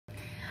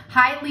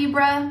Hi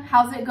Libra,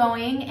 how's it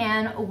going?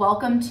 And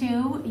welcome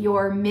to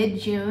your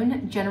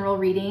mid-June general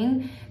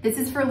reading. This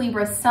is for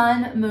Libra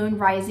Sun, Moon,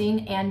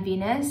 Rising, and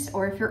Venus,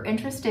 or if you're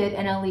interested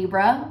in a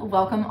Libra,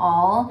 welcome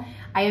all.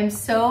 I am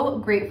so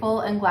grateful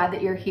and glad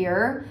that you're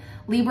here.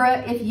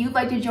 Libra, if you'd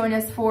like to join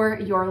us for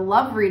your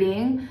love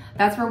reading,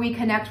 that's where we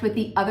connect with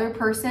the other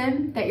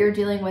person that you're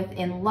dealing with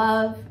in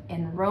love,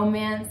 in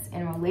romance,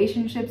 in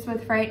relationships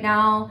with right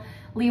now.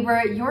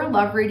 Libra, your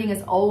love reading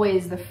is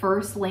always the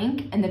first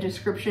link in the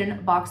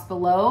description box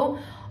below.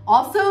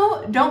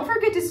 Also, don't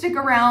forget to stick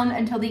around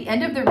until the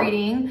end of the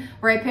reading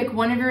where I pick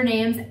one of your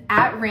names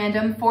at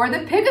random for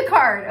the pick a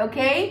card,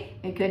 okay?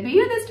 It could be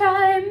you this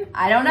time.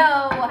 I don't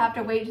know. We'll have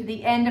to wait to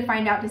the end to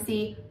find out to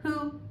see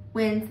who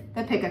wins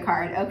the pick a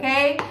card,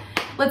 okay?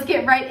 Let's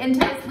get right into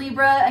this,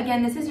 Libra.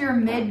 Again, this is your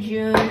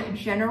mid-June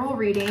general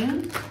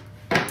reading,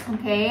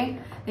 okay?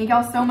 Thank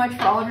y'all so much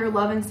for all of your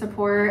love and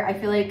support. I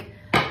feel like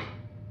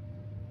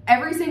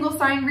every single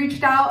sign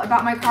reached out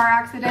about my car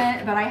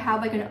accident, but I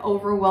had like an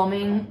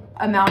overwhelming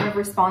amount of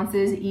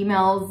responses,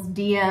 emails,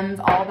 DMs,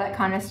 all that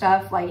kind of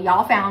stuff. Like,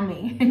 y'all found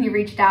me and you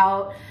reached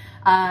out.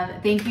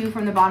 Thank you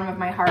from the bottom of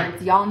my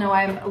heart. Y'all know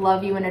I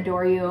love you and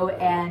adore you,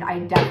 and I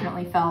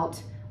definitely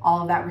felt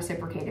all of that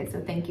reciprocated,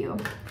 so thank you.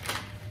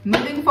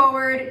 Moving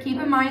forward, keep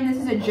in mind this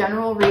is a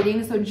general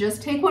reading, so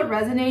just take what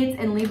resonates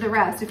and leave the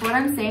rest. If what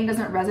I'm saying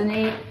doesn't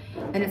resonate,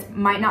 then it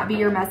might not be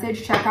your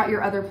message. Check out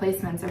your other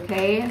placements,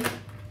 okay?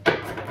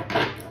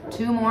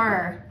 Two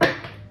more.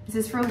 This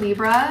is for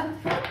Libra,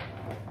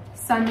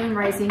 Sun, Moon,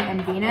 Rising,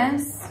 and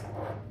Venus.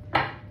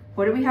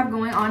 What do we have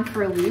going on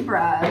for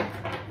Libra?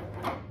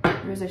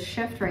 There's a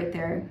shift right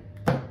there,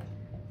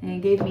 and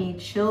it gave me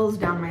chills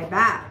down my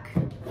back.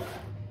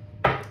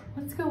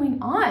 What's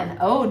going on?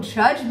 Oh,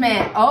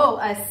 Judgment. Oh,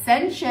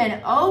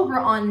 Ascension. Oh, we're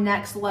on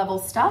next level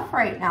stuff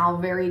right now.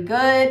 Very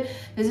good.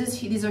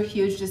 These are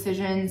huge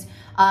decisions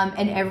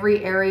in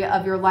every area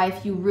of your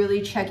life. You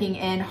really checking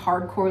in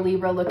hardcore,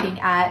 Libra, looking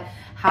at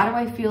how do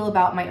I feel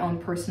about my own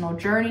personal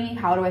journey?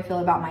 How do I feel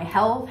about my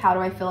health? How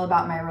do I feel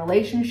about my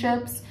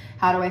relationships?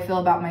 How do I feel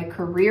about my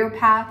career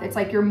path? It's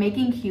like you're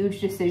making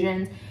huge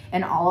decisions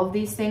in all of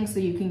these things so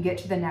you can get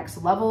to the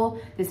next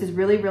level. This is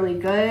really, really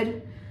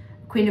good.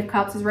 Queen of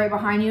Cups is right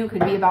behind you.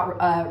 Could be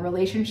about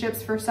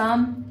relationships for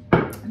some.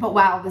 But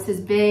wow, this is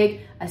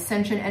big.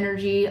 Ascension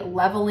energy,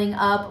 leveling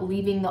up,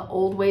 leaving the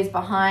old ways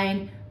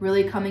behind,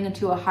 really coming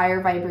into a higher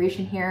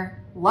vibration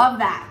here. Love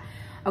that.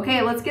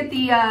 Okay, let's get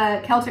the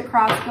Celtic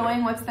cross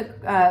going. What's the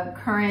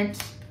current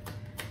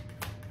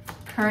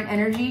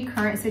energy,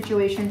 current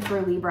situation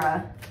for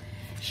Libra?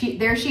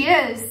 There she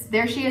is.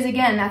 There she is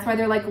again. That's why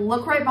they're like,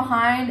 look right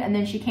behind, and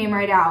then she came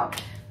right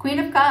out. Queen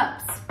of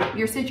Cups,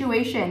 your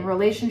situation,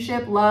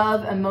 relationship,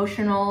 love,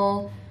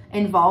 emotional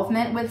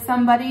involvement with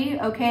somebody,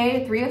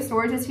 okay? Three of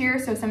Swords is here,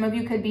 so some of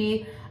you could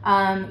be,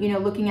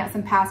 looking at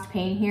some past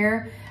pain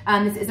here.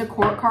 This is a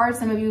court card.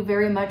 Some of you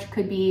very much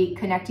could be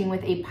connecting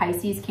with a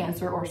Pisces,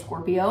 Cancer, or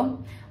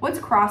Scorpio. What's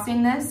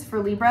crossing this for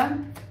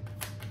Libra?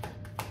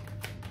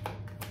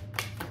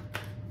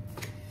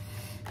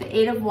 The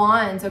Eight of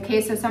Wands,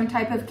 okay, so some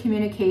type of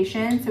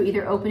communication, so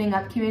either opening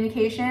up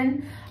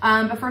communication,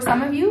 but for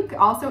some of you,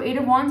 also Eight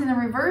of Wands in the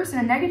reverse. In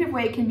a negative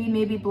way, it can be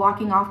maybe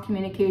blocking off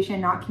communication,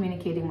 not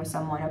communicating with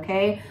someone,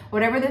 okay?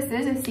 Whatever this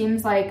is, it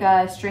seems like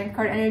a Strength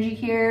card energy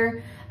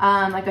here,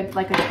 like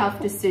a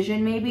tough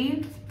decision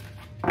maybe.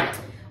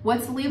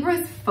 What's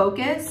Libra's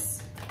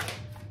focus?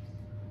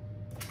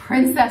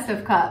 Princess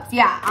of Cups.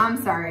 Yeah, I'm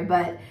sorry,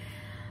 but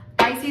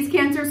Pisces,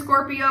 Cancer,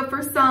 Scorpio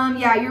for some.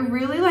 Yeah, you're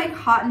really like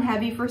hot and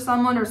heavy for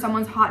someone, or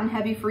someone's hot and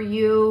heavy for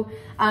you.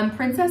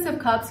 Princess of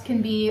Cups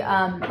can be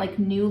like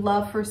new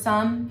love for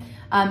some.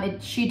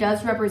 She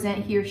does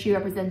represent, he or she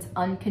represents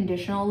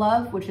unconditional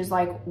love, which is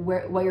like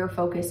what your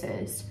focus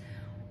is.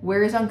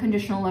 Where is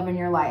unconditional love in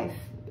your life?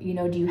 You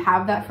know, do you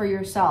have that for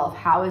yourself?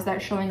 How is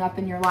that showing up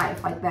in your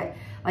life? Like that,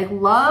 like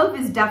love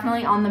is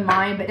definitely on the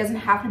mind, but it doesn't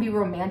have to be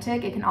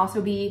romantic. It can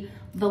also be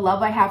the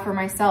love I have for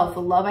myself,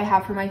 the love I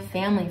have for my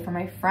family, for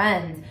my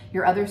friends,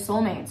 your other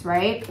soulmates,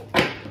 right?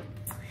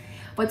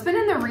 What's been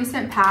in the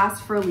recent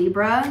past for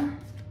Libra?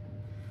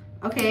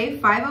 Okay,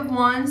 Five of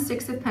Wands,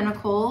 Six of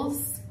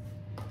Pentacles.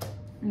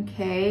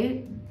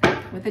 Okay,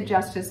 with the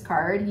Justice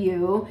card,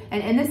 you.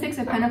 And in the Six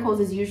of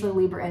Pentacles is usually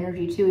Libra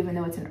energy too, even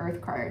though it's an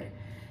Earth card.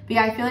 But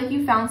yeah, I feel like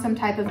you found some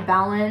type of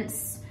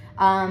balance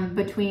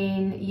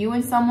between you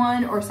and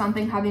someone, or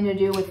something having to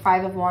do with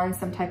Five of Wands,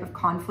 some type of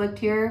conflict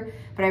here.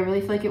 But I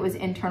really feel like it was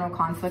internal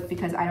conflict,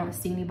 because I don't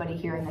see anybody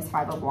here in this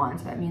Five of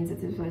Wands. So that means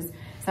that this was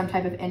some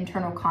type of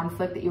internal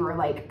conflict, that you were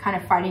like kind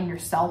of fighting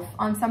yourself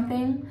on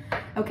something,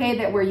 okay?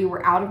 That where you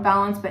were out of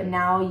balance, but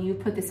now you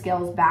put the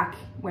scales back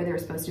where they're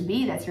supposed to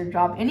be. That's your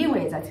job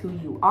anyways. That's who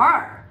you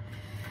are.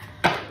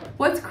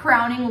 What's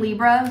crowning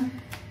Libra?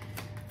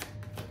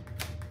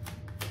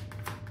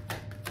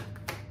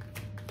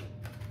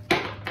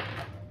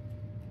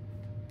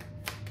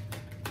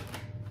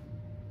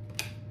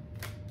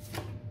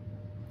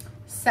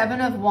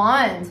 Seven of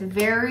Wands,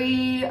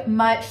 very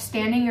much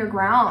standing your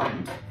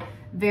ground,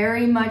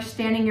 very much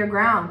standing your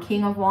ground.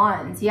 King of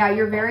Wands. Yeah,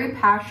 you're very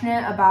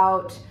passionate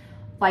about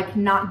like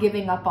not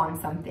giving up on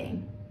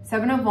something.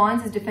 Seven of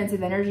Wands is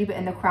defensive energy, but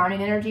in the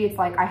crowning energy, it's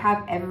like I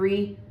have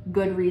every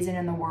good reason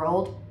in the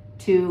world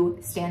to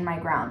stand my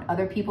ground.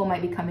 Other people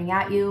might be coming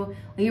at you.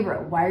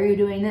 Libra, why are you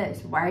doing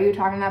this? Why are you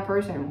talking to that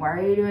person? Why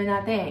are you doing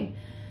that thing?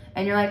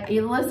 And you're like,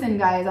 hey, listen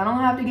guys, I don't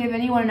have to give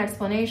anyone an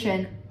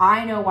explanation.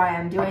 I know why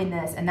I'm doing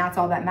this, and that's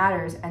all that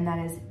matters, and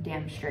that is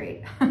damn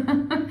straight.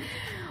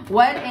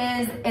 What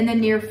is in the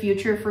near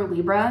future for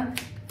Libra?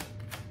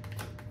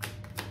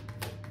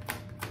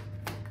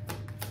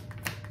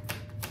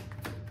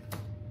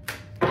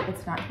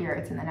 It's not here,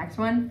 it's in the next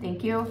one.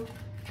 Thank you.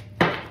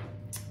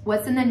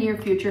 What's in the near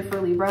future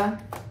for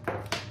Libra?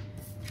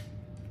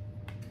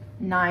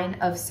 Nine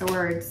of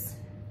Swords.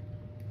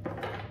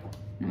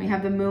 And we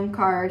have the Moon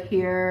card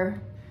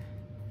here.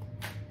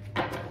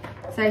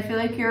 So I feel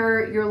like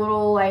you're a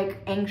little like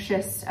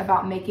anxious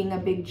about making a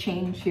big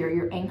change here.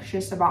 You're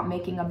anxious about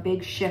making a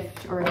big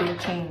shift or a big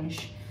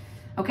change.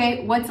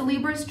 Okay, what's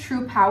Libra's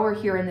true power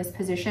here in this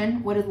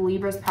position? What is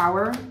Libra's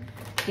power?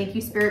 Thank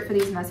you, Spirit, for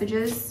these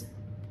messages.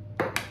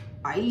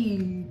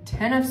 Aye,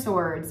 10 of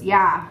Swords,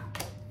 yeah.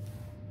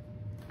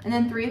 And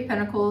then 3 of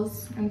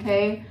Pentacles,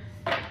 okay.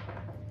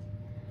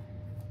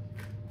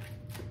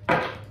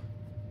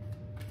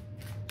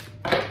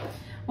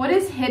 What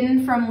is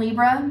hidden from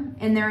Libra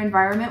in their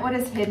environment? What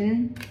is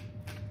hidden?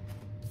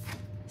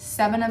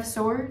 7 of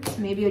Swords,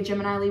 maybe a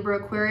Gemini,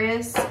 Libra,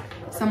 Aquarius.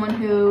 Someone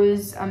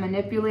who's a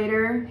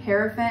manipulator,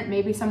 Hierophant.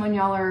 Maybe someone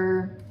y'all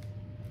are,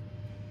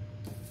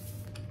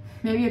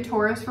 maybe a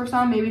Taurus for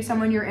some. Maybe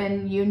someone you're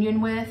in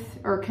union with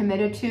or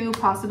committed to,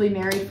 possibly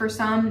married for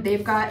some.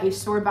 They've got a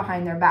sword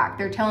behind their back.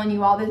 They're telling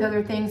you all these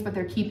other things, but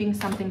they're keeping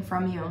something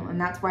from you.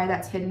 And that's why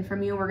that's hidden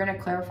from you. We're going to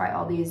clarify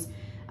all these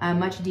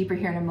much deeper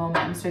here in a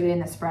moment. I'm still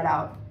getting this spread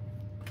out.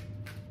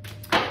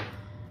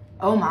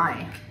 Oh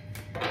my.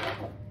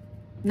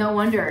 No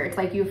wonder. It's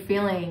like you're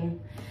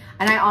feeling,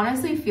 and I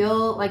honestly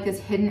feel like this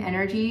hidden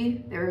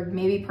energy, there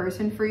may be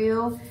person for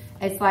you.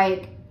 It's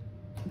like,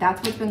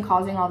 that's what's been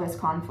causing all this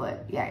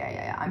conflict.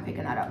 Yeah. I'm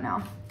picking that up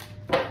now.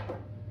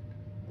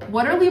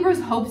 What are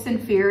Libra's hopes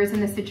and fears in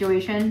this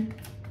situation?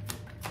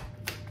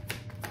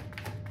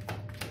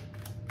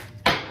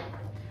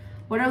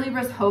 What are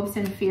Libra's hopes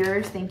and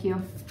fears? Thank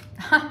you.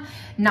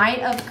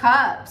 Knight of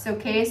Cups.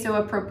 Okay, so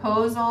a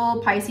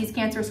proposal, Pisces,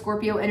 Cancer,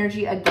 Scorpio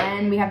energy.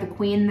 Again, we have the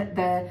Queen,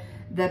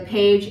 the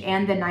Page,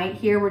 and the Knight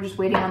here. We're just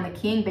waiting on the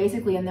King,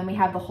 basically. And then we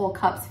have the whole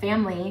Cups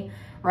family,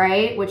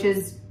 right? Which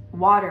is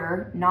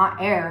water,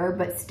 not air,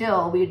 but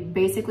still, we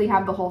basically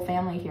have the whole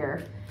family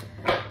here.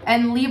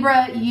 And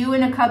Libra, you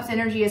in a Cups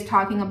energy is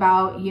talking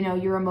about, you know,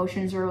 your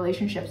emotions or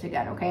relationships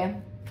again, okay?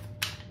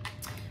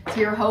 So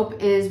your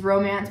hope is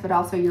romance, but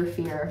also your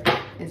fear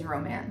is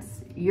romance.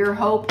 Your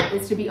hope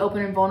is to be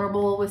open and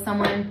vulnerable with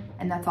someone,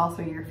 and that's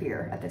also your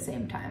fear at the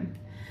same time.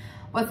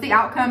 What's the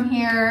outcome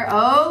here?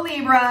 Oh,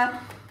 Libra.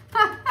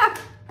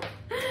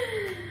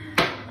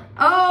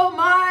 Oh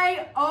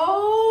my,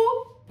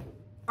 oh,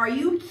 are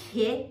you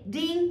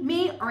kidding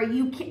me? Are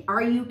you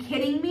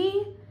kidding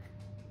me?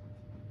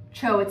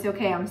 Cho, it's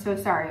okay, I'm so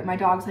sorry. My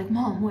dog's like,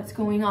 Mom, what's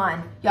going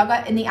on? Y'all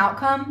got in the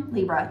outcome,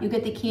 Libra, you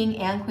get the King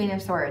and Queen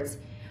of Swords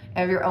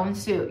of your own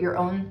suit, your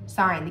own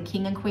sign, the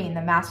King and Queen,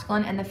 the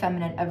masculine and the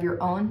feminine of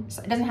your own.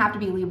 It doesn't have to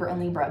be Libra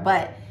and Libra,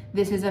 but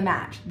this is a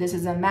match. This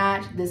is a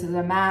match. This is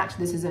a match.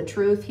 This is a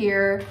truth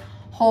here.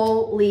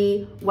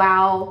 Holy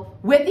wow.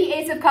 With the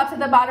Ace of Cups at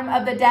the bottom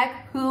of the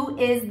deck, who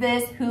is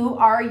this? Who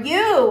are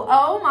you?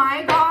 Oh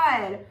my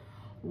God.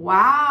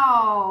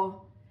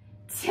 Wow.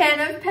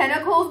 10 of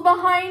Pentacles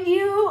behind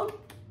you.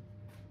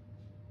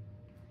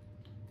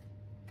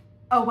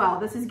 Oh wow,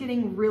 this is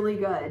getting really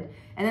good.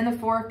 And then the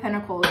 4 of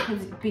Pentacles,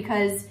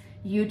 because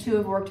you two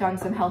have worked on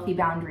some healthy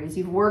boundaries.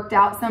 You've worked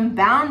out some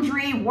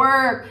boundary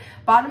work.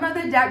 Bottom of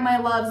the deck, my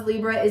loves,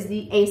 Libra, is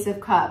the Ace of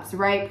Cups,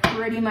 right?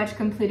 Pretty much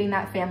completing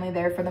that family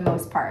there for the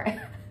most part.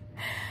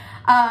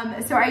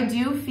 So I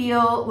do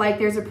feel like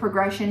there's a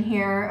progression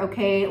here,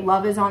 okay?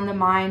 Love is on the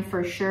mind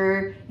for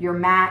sure. Your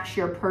match,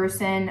 your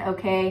person,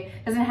 okay?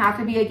 Doesn't have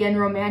to be, again,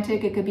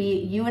 romantic. It could be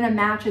you and a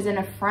match as in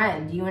a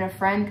friend. You and a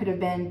friend could have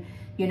been,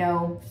 you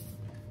know,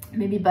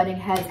 maybe butting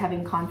heads,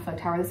 having conflict,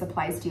 however this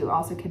applies to you.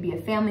 Also could be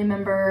a family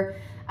member.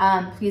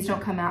 Please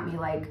don't come at me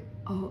like,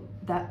 oh,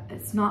 that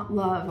it's not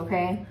love,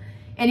 okay?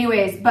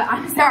 Anyways, but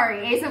I'm sorry.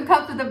 Ace of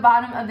Cups at the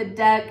bottom of the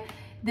deck.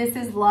 This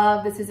is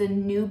love. This is a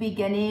new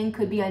beginning.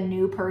 Could be a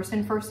new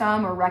person for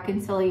some, or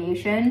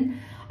reconciliation.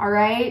 All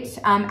right.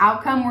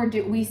 Outcome,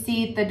 we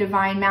see the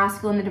divine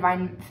masculine, the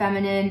divine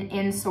feminine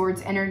in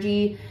Swords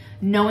energy,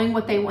 knowing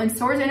what they want.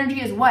 Swords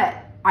energy is what?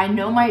 I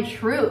know my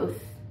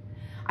truth.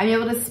 I'm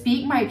able to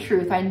speak my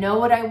truth. I know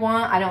what I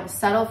want. I don't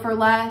settle for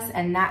less,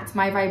 and that's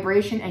my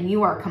vibration, and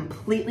you are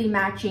completely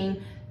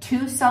matching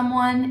to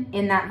someone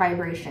in that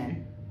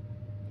vibration,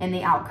 in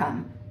the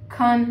outcome.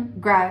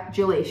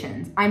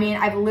 Congratulations. I mean,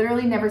 I've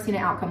literally never seen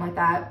an outcome like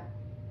that,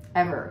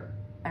 ever,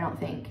 I don't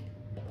think.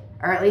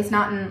 Or at least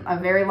not in a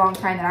very long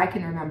time that I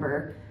can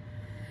remember.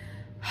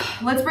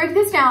 Let's break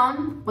this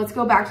down. Let's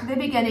go back to the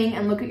beginning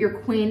and look at your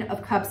Queen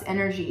of Cups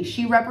energy.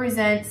 She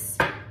represents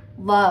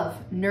love,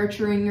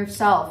 nurturing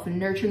yourself,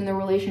 nurturing the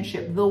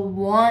relationship, the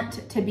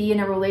want to be in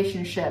a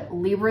relationship.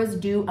 Libras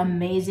do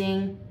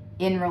amazing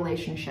in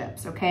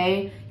relationships,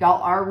 okay?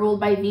 Y'all are ruled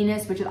by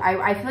Venus, which is,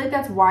 I feel like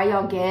that's why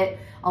y'all get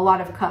a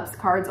lot of Cups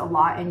cards a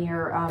lot in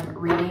your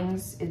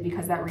readings, is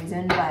because of that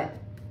reason. But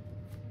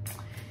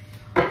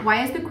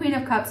why is the Queen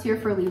of Cups here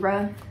for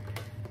Libra?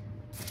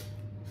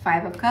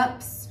 5 of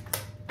Cups.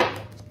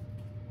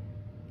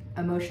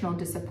 Emotional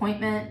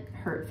disappointment,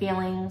 hurt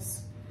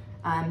feelings,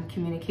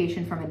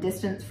 communication from a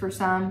distance for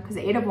some, because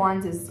the 8 of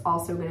Wands is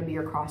also going to be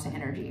your crossing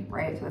energy,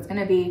 right? So it's going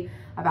to be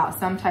about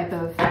some type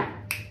of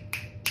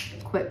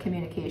quick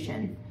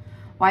communication.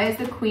 Why is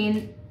the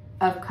Queen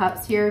of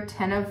Cups here?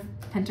 10 of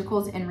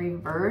Pentacles in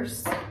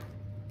reverse.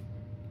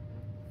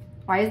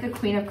 Why is the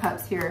Queen of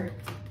Cups here?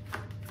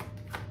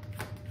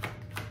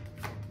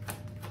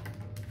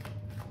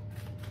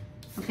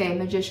 Okay,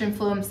 Magician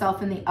flew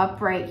himself in the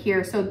upright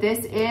here. So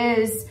this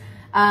is,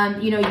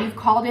 you know, you've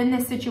called in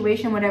this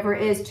situation, whatever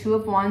it is, 2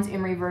 of Wands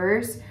in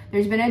reverse.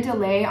 There's been a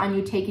delay on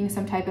you taking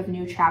some type of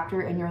new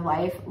chapter in your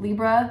life,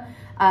 Libra.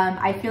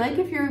 I feel like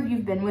if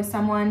you've been with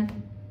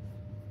someone,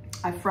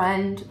 a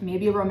friend,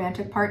 maybe a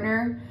romantic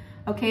partner,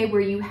 okay,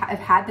 where you have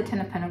had the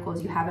 10 of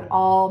Pentacles, you have it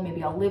all,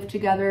 maybe y'all live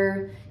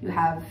together, you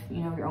have,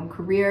 you know, your own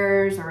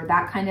careers, or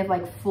that kind of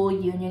like full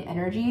union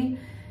energy.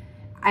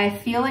 I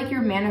feel like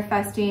you're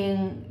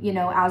manifesting, you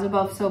know, as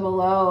above, so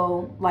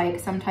below,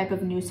 like some type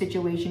of new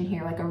situation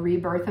here, like a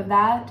rebirth of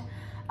that.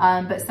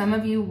 But some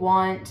of you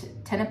want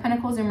 10 of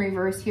Pentacles in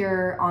reverse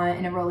here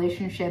in a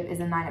relationship is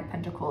a 9 of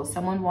Pentacles.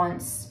 Someone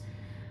wants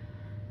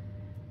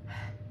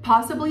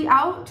possibly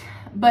out,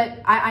 but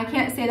I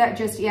can't say that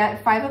just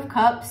yet. 5 of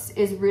Cups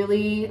is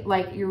really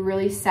like you're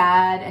really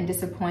sad and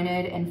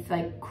disappointed and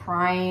like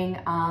crying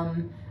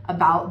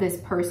about this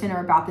person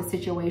or about the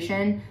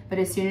situation. But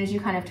as soon as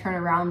you kind of turn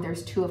around,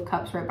 there's 2 of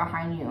Cups right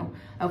behind you.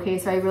 Okay,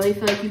 so I really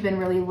feel like you've been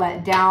really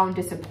let down,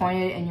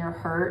 disappointed, and you're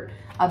hurt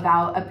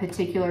about a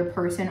particular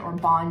person or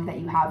bond that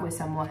you have with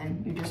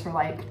someone. You just were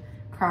like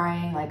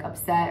crying, like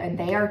upset, and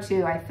they are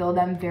too. I feel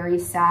them very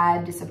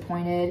sad,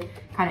 disappointed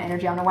kind of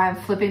energy. I don't know why I'm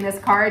flipping this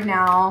card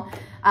now.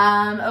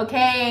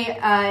 Okay,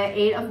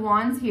 8 of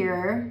Wands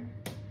here.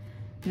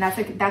 And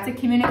that's a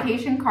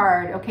communication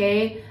card,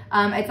 okay?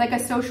 It's like a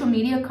social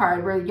media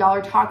card where y'all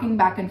are talking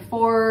back and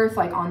forth,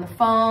 like on the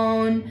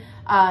phone,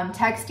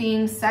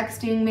 texting,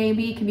 sexting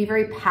maybe. It can be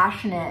very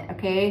passionate,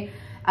 okay?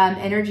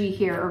 Energy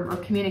here or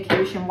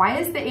communication. Why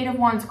is the 8 of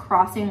Wands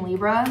crossing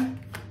Libra?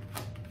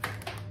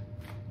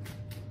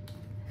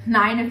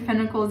 9 of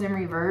Pentacles in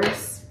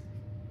reverse.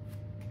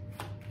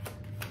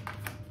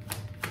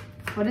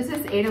 What is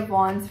this 8 of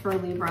Wands for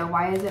Libra?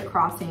 Why is it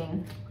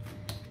crossing?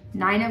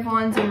 9 of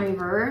Wands in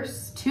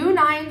reverse. 2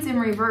 9s in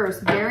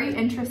reverse. Very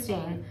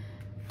interesting.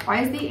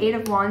 Why is the 8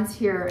 of Wands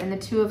here and the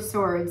 2 of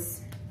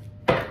Swords?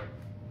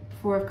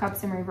 4 of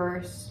Cups in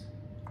reverse.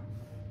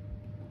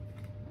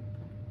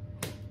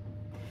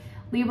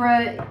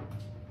 Libra,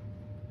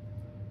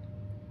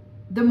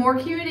 the more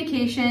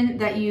communication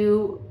that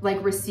you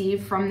like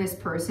receive from this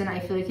person, I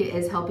feel like it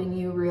is helping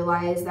you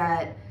realize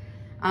that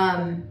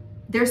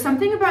there's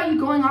something about you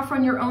going off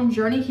on your own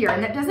journey here.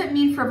 And that doesn't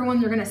mean for everyone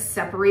you're going to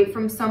separate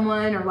from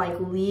someone or like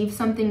leave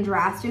something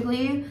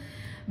drastically.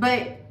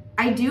 But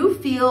I do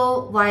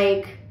feel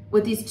like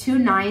with these 2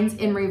 9s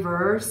in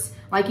reverse,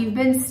 like you've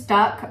been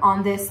stuck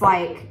on this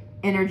like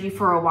energy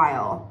for a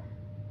while.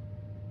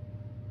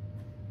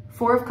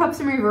 4 of Cups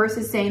in reverse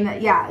is saying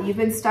that, yeah, you've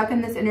been stuck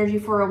in this energy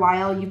for a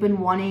while. You've been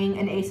wanting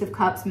an Ace of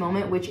Cups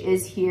moment, which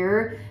is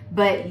here,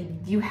 but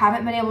you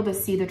haven't been able to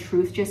see the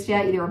truth just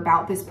yet, either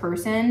about this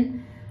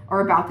person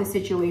or about the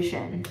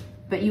situation.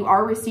 But you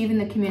are receiving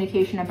the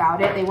communication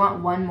about it. They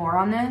want 1 more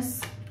on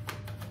this.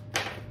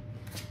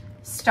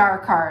 Star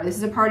card. This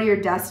is a part of your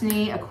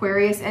destiny.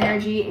 Aquarius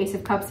energy, Ace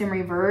of Cups in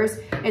reverse.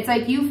 It's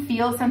like you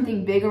feel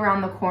something big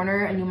around the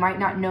corner and you might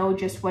not know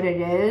just what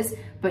it is,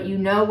 but you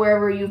know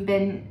wherever you've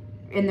been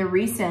in the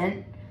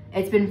recent,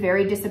 it's been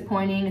very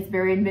disappointing. It's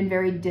been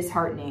very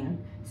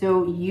disheartening.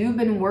 So you've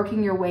been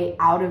working your way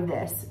out of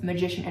this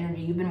Magician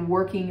energy. You've been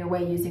working your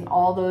way using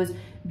all those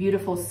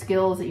beautiful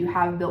skills that you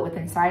have built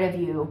within inside of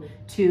you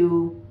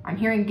to, I'm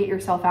hearing, get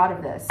yourself out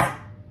of this.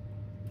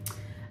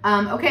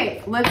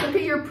 Okay, let's look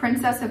at your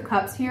Princess of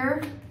Cups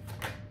here.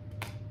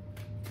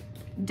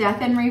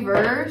 Death in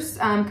reverse,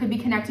 could be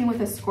connecting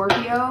with a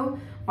Scorpio.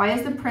 Why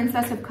is the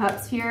Princess of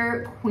Cups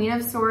here? Queen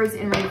of Swords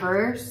in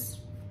reverse.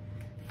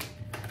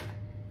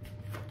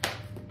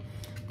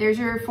 There's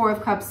your 4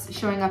 of Cups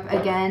showing up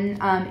again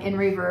in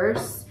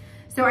reverse.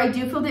 So I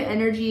do feel the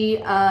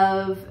energy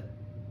of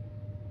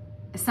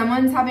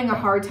someone's having a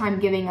hard time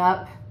giving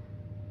up.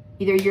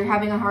 Either you're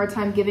having a hard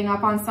time giving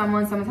up on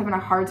someone, someone's having a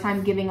hard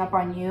time giving up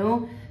on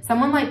you.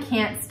 Someone like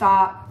can't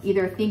stop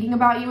either thinking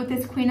about you with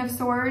this Queen of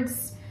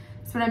Swords.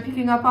 That's what I'm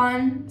picking up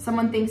on.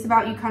 Someone thinks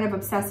about you kind of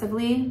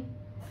obsessively.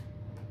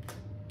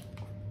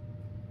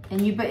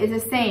 And but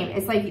it's the same.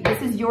 It's like,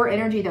 this is your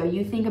energy though.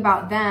 You think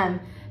about them.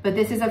 but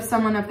this is of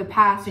someone of the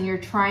past and you're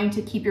trying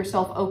to keep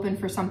yourself open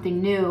for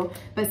something new,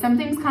 but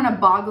something's kind of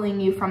boggling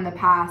you from the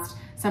past,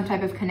 some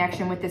type of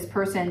connection with this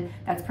person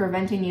that's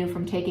preventing you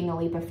from taking a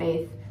leap of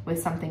faith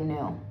with something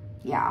new.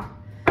 Yeah.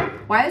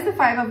 Why has the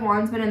Five of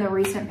Wands been in the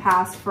recent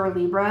past for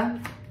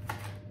Libra?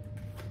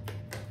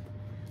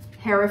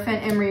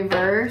 Hierophant in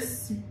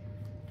reverse.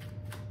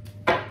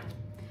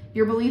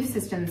 Your belief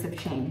systems have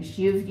changed.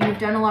 You've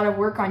done a lot of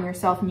work on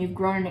yourself and you've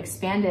grown and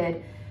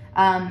expanded.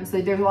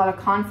 So there's a lot of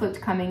conflict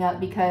coming up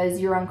because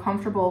you're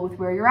uncomfortable with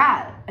where you're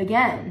at.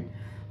 Again,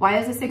 why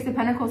is the Six of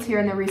Pentacles here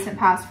in the recent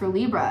past for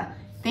Libra?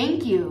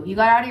 Thank you. You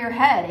got out of your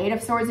head. Eight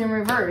of Swords in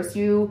reverse.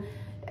 You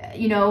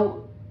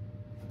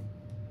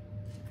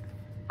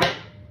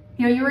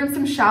were in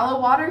some shallow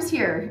waters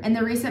here in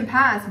the recent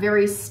past,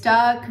 very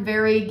stuck,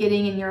 very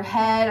getting in your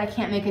head. I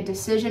can't make a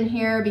decision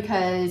here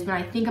because when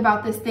I think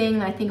about this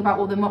thing, I think about,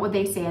 well, then what would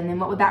they say? And then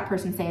what would that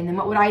person say? And then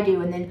what would I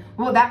do? And then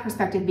what would that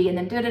perspective be? And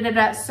then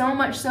da-da-da-da, so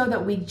much so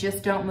that we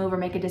just don't move or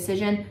make a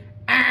decision.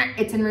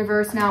 It's in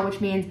reverse now, which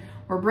means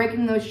we're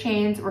breaking those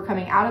chains. We're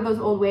coming out of those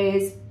old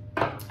ways.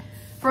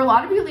 For a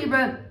lot of you,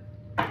 Libra,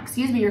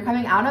 you're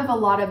coming out of a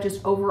lot of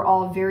just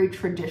overall very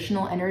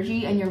traditional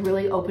energy and you're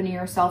really opening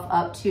yourself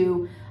up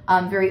to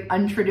very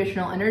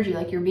untraditional energy.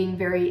 Like you're being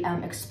very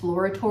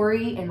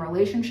exploratory in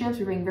relationships.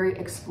 You're being very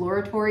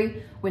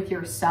exploratory with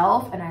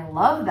yourself. And I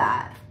love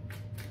that.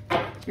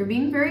 You're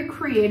being very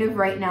creative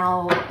right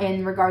now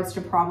in regards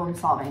to problem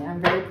solving.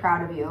 I'm very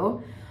proud of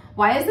you.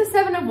 Why is the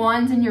Seven of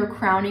Wands in your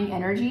crowning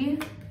energy?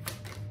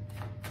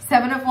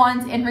 Seven of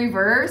Wands in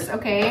reverse.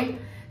 Okay.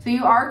 So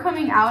you are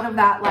coming out of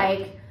that,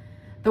 like,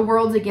 the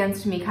world's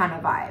against me kind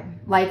of vibe.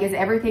 Like, is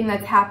everything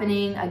that's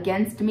happening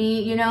against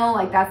me, you know,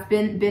 like that's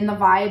been the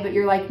vibe, but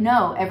you're like,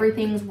 no,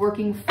 everything's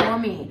working for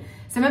me.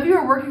 Some of you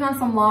are working on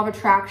some law of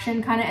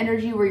attraction kind of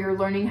energy where you're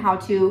learning how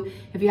to,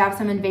 if you have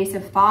some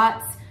invasive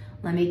thoughts,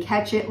 let me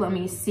catch it, let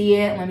me see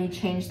it, let me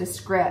change the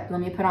script, let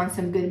me put on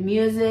some good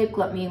music,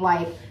 let me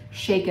like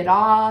shake it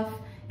off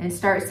and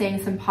start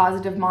saying some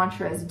positive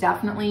mantras.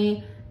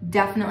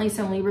 Definitely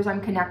some Libras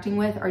I'm connecting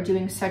with are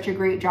doing such a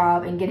great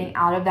job in getting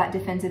out of that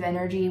defensive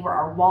energy where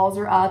our walls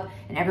are up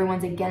and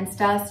everyone's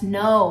against us.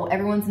 No,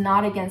 everyone's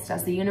not against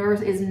us. The universe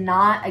is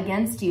not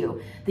against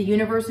you. The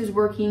universe is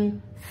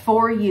working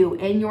for you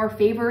in your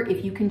favor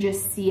if you can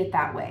just see it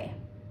that way.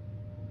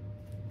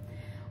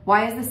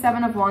 Why is the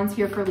Seven of Wands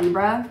here for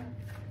Libra?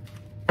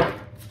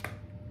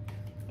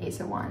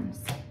 Ace of Wands.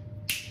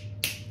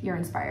 You're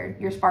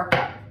inspired. You're sparked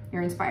up.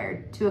 You're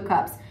inspired. Two of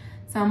Cups.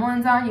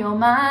 Someone's on your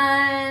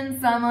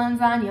mind,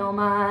 someone's on your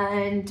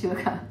mind. Two of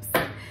Cups.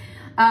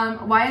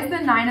 Why is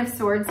the Nine of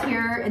Swords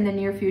here in the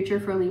near future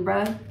for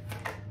Libra?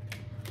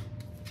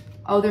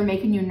 Oh, they're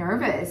making you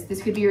nervous.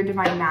 This could be your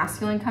divine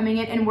masculine coming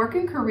in. In work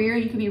and career,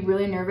 you could be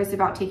really nervous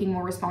about taking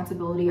more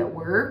responsibility at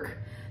work.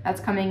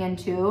 That's coming in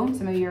too.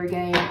 Some of you are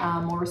getting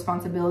more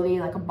responsibility,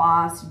 like a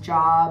boss,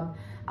 job,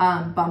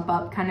 bump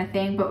up kind of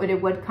thing, but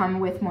it would come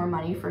with more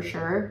money for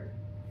sure.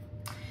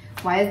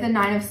 Why is the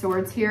Nine of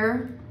Swords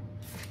here?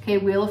 Okay,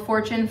 Wheel of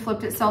Fortune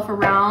flipped itself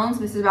around.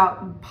 So this is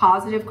about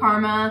positive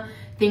karma,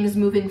 things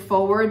moving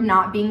forward,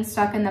 not being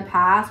stuck in the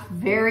past.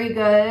 Very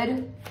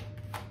good.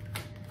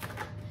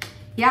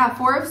 Yeah,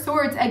 Four of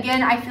Swords.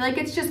 Again, I feel like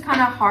it's just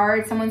kind of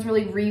hard. Someone's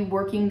really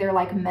reworking their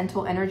like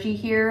mental energy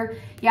here.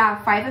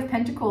 Yeah, Five of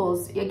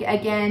Pentacles.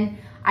 Again,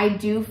 I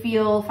do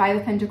feel Five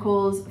of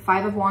Pentacles,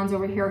 Five of Wands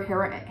over here,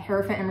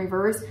 Hierophant in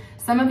reverse.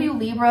 Some of you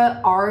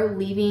Libra are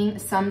leaving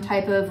some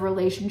type of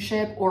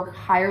relationship or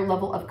higher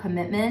level of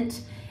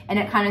commitment. And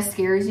it kind of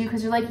scares you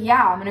because you're like,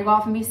 yeah, I'm going to go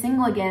off and be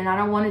single again. And I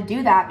don't want to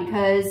do that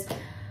because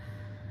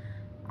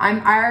I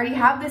already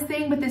have this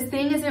thing, but this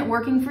thing isn't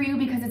working for you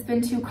because it's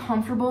been too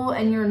comfortable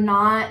and you're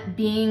not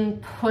being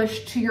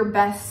pushed to your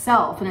best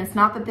self. And it's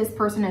not that this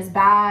person is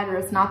bad or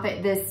it's not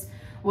that this,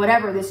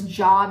 whatever, this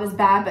job is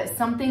bad, but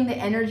something, the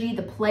energy,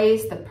 the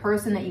place, the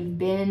person that you've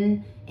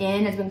been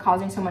in has been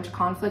causing so much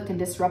conflict and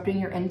disrupting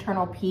your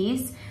internal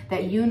peace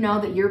that you know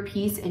that your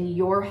peace and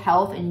your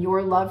health and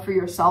your love for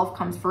yourself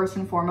comes first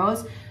and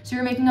foremost. So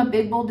you're making a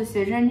big, bold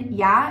decision.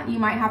 Yeah, you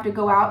might have to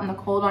go out in the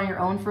cold on your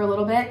own for a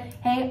little bit.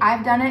 Hey,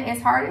 I've done it.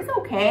 It's hard. It's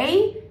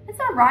okay. It's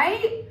all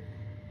right.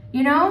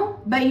 You know,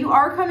 but you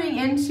are coming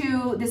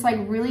into this like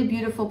really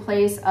beautiful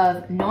place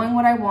of knowing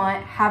what I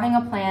want, having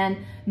a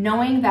plan,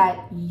 knowing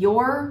that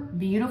your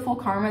beautiful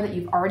karma that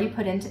you've already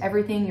put into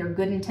everything, your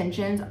good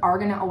intentions are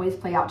going to always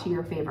play out to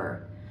your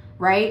favor,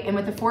 right? And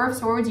with the Four of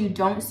Swords, you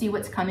don't see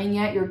what's coming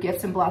yet, your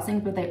gifts and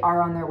blessings, but they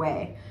are on their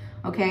way,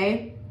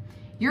 okay?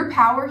 Your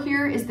power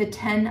here is the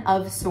 10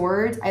 of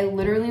Swords. I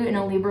literally, in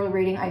a Libra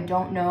reading, I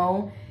don't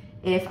know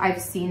if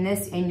I've seen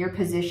this in your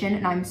position,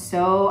 and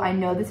I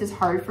know this is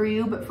hard for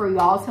you, but for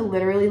y'all to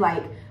literally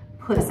like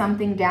put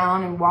something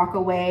down and walk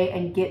away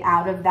and get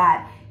out of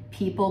that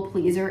people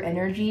pleaser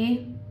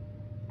energy,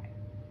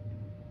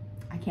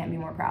 I can't be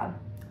more proud.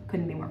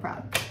 Couldn't be more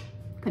proud.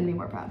 Couldn't be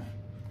more proud.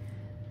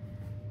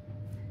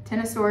 10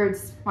 of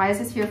Swords. Why is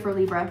this here for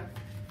Libra?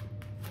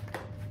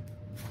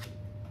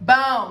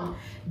 Boom.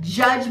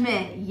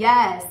 Judgment.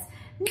 Yes.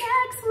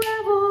 next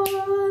level,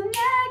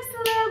 next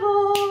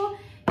level.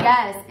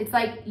 Yes, it's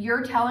like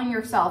you're telling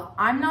yourself,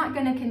 I'm not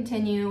going to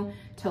continue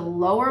to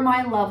lower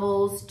my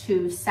levels,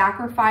 to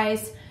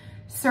sacrifice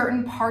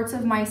certain parts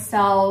of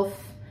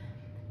myself,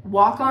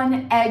 walk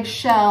on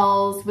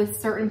eggshells with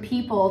certain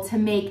people to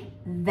make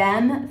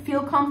them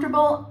feel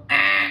comfortable.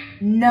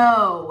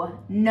 No,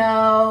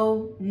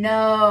 no,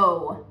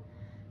 no,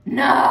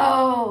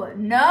 no,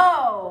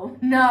 no,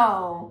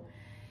 no.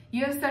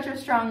 You have such a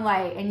strong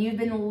light and you've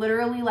been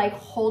literally like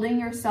holding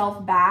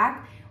yourself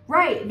back,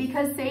 right?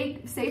 Because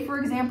say for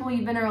example,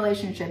 you've been in a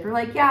relationship. You're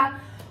like, yeah,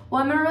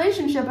 well, I'm in a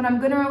relationship and I'm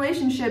good in a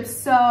relationship,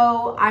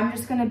 so I'm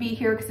just gonna be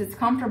here because it's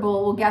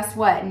comfortable. Well, guess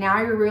what?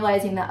 Now you're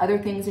realizing that other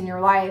things in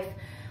your life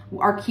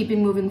are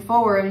keeping moving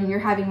forward and you're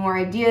having more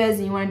ideas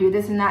and you wanna do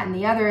this and that and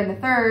the other and the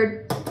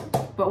third,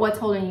 but what's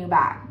holding you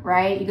back,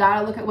 right? You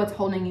gotta look at what's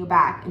holding you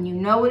back and you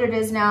know what it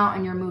is now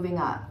and you're moving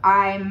up.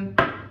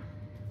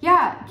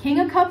 Yeah,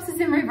 King of Cups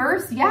is in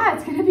reverse. Yeah,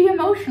 it's gonna be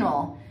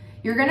emotional.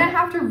 You're gonna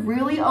have to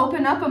really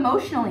open up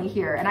emotionally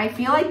here. And I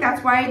feel like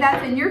that's why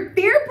that's in your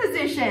fear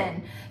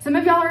position. Some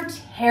of y'all are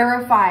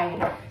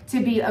terrified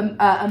to be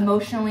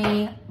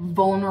emotionally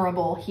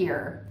vulnerable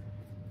here.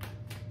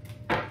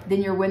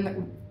 Then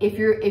if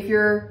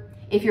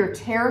you're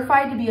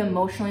terrified to be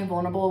emotionally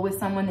vulnerable with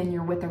someone, then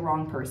you're with the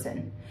wrong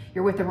person.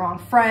 You're with the wrong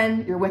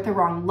friend, you're with the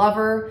wrong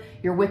lover,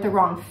 you're with the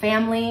wrong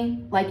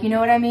family. Like, you know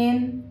what I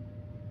mean?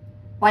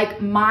 Like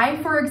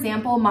for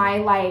example, my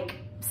like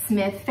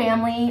Smith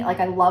family, like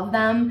I love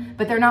them,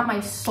 but they're not my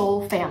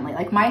soul family.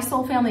 Like my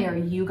soul family are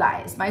you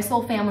guys. My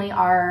soul family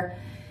are,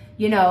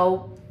 you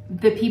know,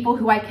 the people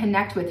who I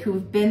connect with,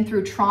 who've been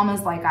through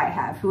traumas like I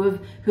have, who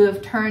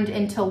have turned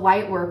into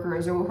light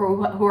workers, or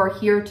who are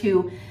here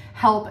to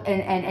help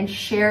and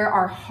share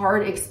our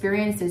hard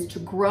experiences, to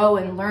grow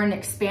and learn,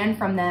 expand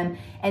from them,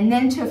 and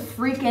then to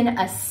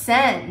freaking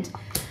ascend.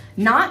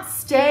 Not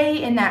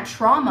stay in that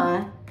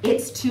trauma.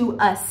 It's to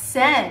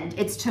ascend.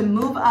 It's to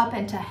move up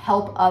and to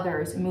help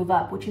others move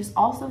up, which is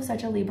also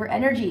such a Libra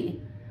energy.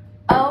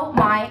 Oh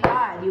my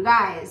God, you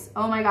guys.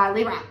 Oh my God,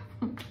 Libra.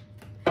 I'm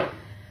gonna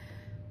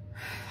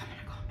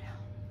calm down.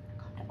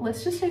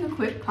 Let's just take a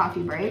quick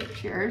coffee break.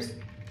 Cheers.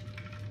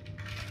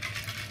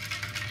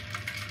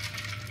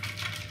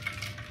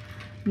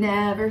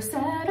 Never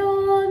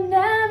settle,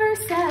 never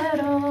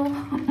settle.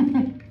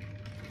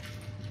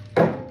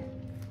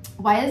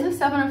 Why is the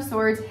Seven of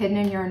Swords hidden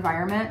in your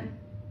environment?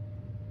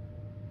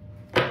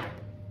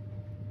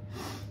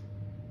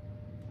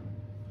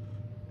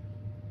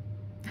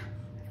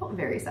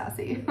 Very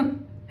sassy.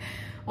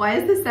 Why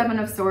is the Seven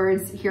of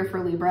Swords here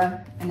for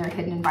Libra in their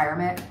hidden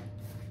environment?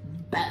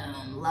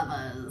 Boom,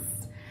 lovers.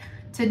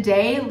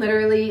 Today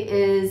literally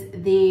is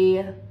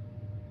the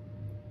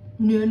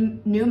new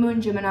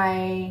moon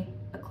Gemini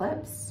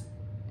eclipse.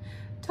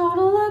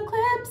 Total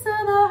eclipse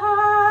of the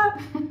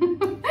heart.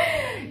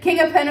 King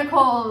of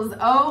Pentacles.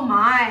 Oh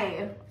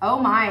my. Oh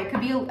my. It could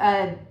be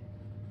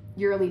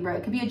you're a Libra.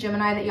 It could be a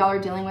Gemini that y'all are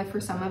dealing with for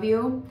some of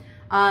you.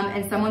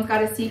 And someone's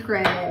got a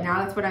secret.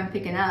 Now that's what I'm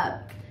picking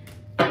up.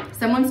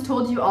 Someone's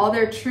told you all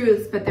their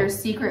truths, but their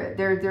secret,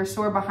 their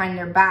sword behind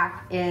their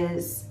back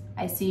is,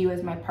 I see you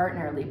as my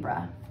partner,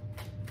 Libra.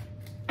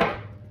 I'm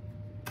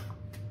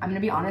gonna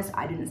be honest,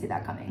 I didn't see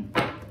that coming.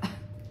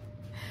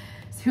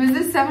 So who's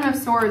this Seven of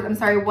Swords? I'm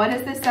sorry, what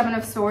is this Seven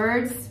of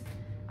Swords?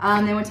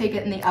 They would take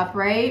it in the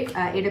upright,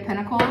 Eight of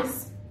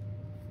Pentacles.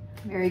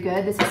 Very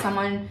good. This is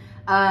someone,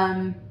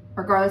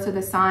 regardless of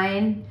the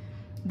sign,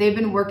 they've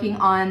been working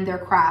on their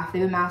craft.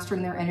 They've been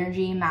mastering their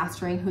energy,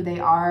 mastering who they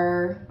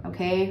are,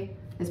 okay?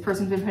 This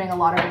person's been putting a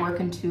lot of work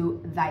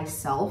into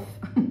thyself.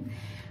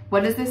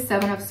 What is this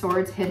Seven of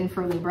Swords hidden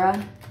for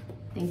Libra?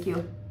 Thank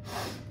you.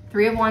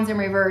 Three of Wands in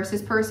reverse.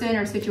 This person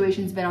or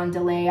situation's been on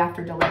delay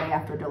after delay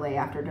after delay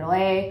after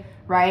delay,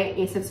 right?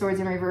 Ace of Swords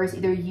in reverse.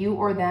 Either you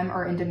or them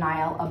are in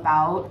denial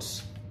about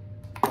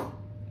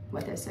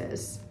what this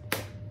is,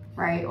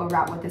 right? Or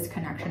about what this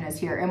connection is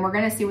here. And we're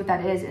gonna see what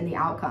that is in the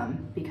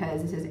outcome,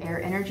 because this is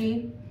air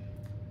energy,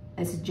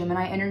 this is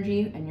Gemini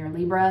energy, and you're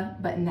Libra,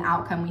 but in the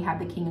outcome, we have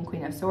the King and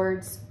Queen of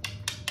Swords.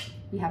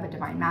 We have a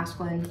divine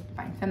masculine,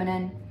 divine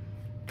feminine.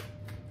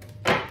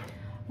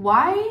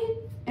 Why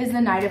is the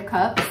Knight of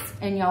Cups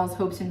in y'all's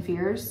hopes and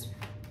fears?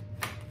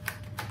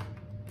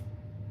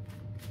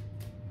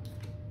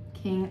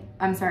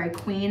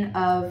 Queen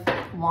of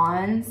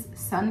Wands,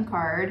 Sun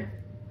card.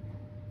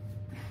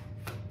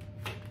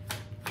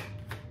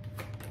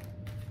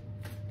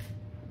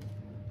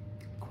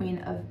 Queen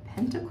of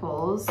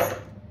Pentacles.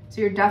 So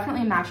you're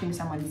definitely matching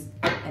someone's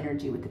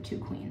energy with the two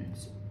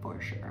queens,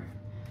 for sure.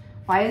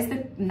 Why is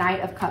the Knight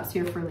of Cups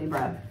here for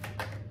Libra?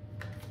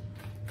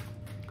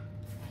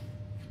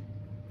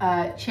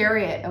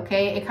 Chariot,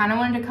 okay? It kind of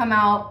wanted to come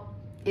out.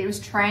 It was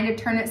trying to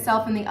turn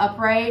itself in the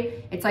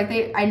upright. It's like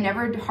I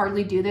never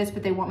hardly do this,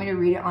 but they want me to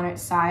read it on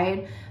its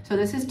side. So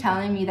this is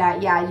telling me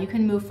that, yeah, you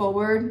can move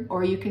forward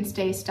or you can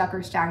stay stuck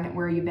or stagnant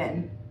where you've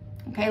been.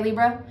 Okay,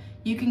 Libra?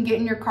 You can get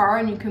in your car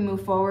and you can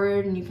move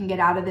forward and you can get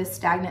out of this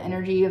stagnant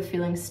energy of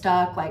feeling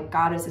stuck, like,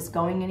 God, is this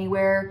going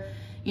anywhere?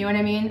 You know what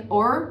I mean?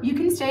 Or you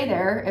can stay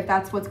there if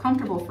that's what's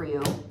comfortable for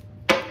you,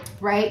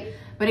 right?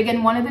 But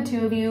again, one of the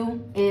two of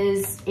you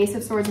is Ace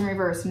of Swords in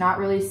reverse, not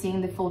really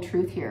seeing the full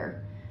truth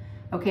here.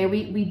 Okay,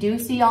 we do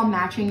see y'all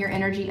matching your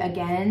energy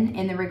again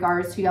in the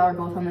regards to y'all are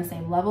both on the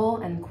same level,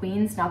 and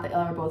Queens, not that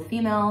y'all are both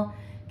female,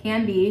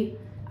 can be,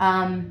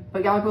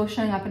 but y'all are both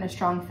showing up in a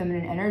strong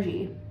feminine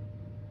energy.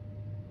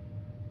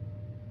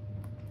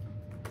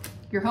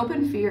 Your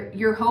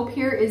hope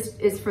here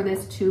is for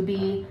this to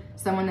be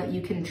someone that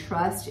you can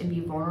trust and be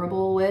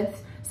vulnerable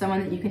with,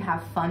 someone that you can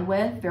have fun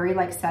with, very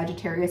like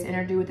Sagittarius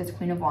energy with this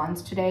Queen of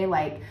Wands today,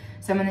 like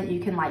someone that you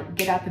can like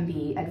get up and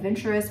be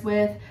adventurous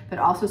with, but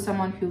also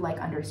someone who like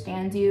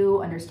understands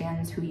you,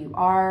 understands who you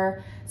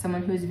are,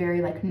 someone who's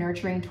very like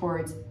nurturing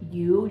towards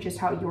you, just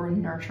how you're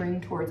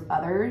nurturing towards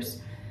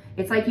others.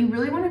 It's like you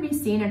really want to be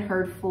seen and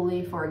heard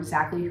fully for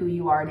exactly who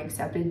you are and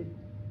accepted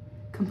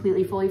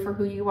completely fully for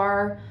who you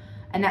are.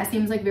 And that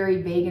seems like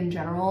very vague in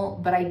general,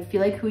 but I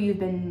feel like who you've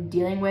been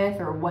dealing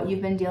with or what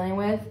you've been dealing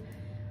with,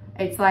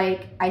 it's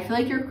like, I feel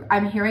like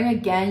I'm hearing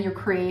again, your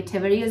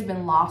creativity has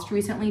been lost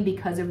recently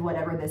because of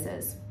whatever this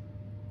is.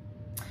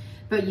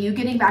 But you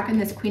getting back in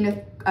this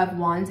Queen of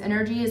Wands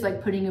energy is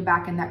like putting you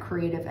back in that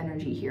creative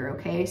energy here,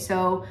 okay?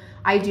 So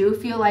I do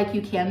feel like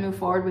you can move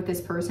forward with this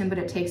person, but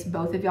it takes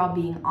both of y'all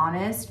being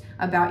honest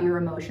about your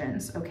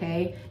emotions,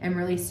 okay? And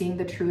really seeing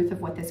the truth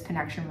of what this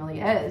connection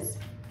really is.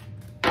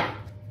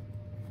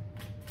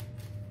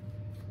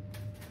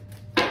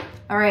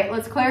 All right,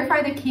 let's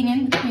clarify the King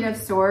and Queen of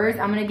Swords.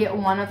 I'm gonna get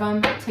one of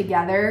them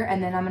together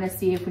and then I'm gonna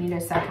see if we need to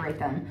separate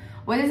them.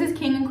 What is this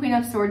King and Queen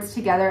of Swords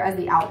together as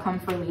the outcome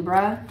for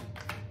Libra?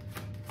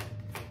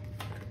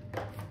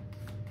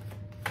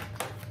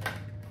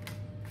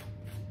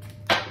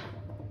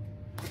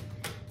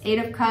 Eight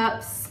of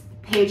Cups,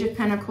 Page of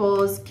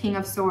Pentacles, King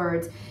of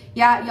Swords.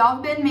 Yeah, y'all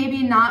have been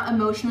maybe not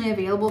emotionally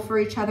available for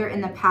each other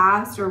in the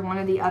past or one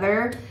or the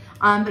other.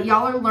 But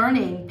y'all are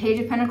learning.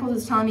 Page of Pentacles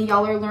is telling me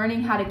y'all are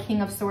learning how to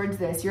King of Swords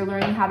this. You're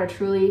learning how to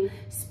truly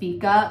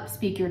speak up,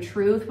 speak your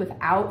truth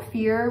without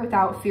fear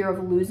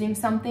of losing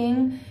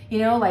something. You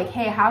know, like,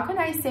 hey, how can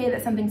I say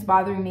that something's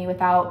bothering me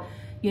without,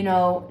 you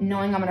know,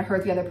 knowing I'm gonna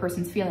hurt the other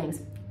person's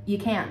feelings? You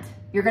can't.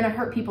 You're gonna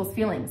hurt people's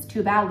feelings.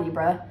 Too bad,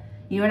 Libra.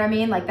 You know what I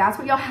mean? Like, that's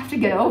what y'all have to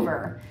get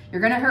over.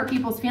 You're gonna hurt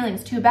people's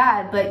feelings. Too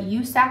bad, but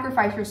you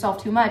sacrifice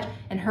yourself too much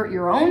and hurt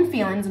your own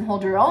feelings and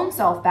hold your own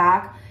self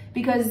back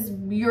because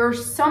you're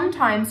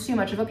sometimes too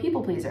much of a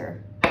people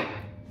pleaser.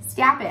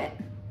 Stop it.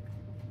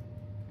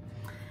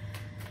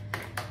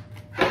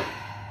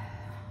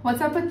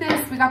 What's up with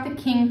this? We got the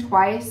King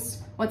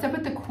twice. What's up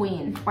with the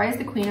Queen? Why is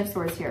the Queen of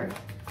Swords here?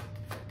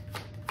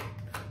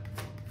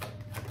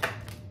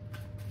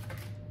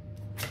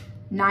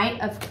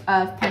 Knight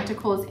of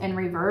Pentacles in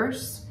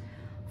reverse.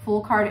 Full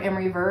card in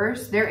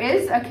reverse. There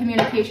is a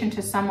communication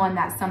to someone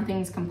that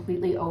something's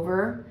completely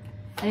over.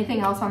 Anything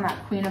else on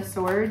that Queen of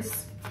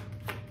Swords?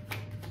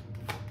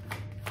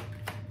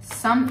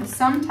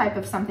 Some type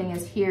of something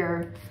is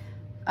here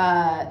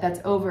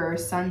that's over.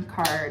 Sun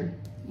card.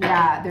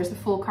 Yeah, there's a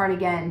Full card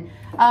again.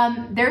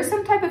 There's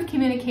some type of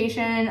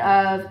communication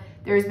of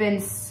there's been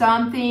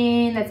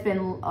something that's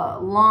been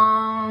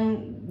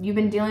long, you've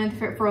been dealing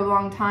with it for a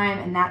long time,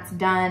 and that's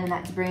done, and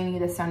that's bringing you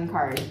the Sun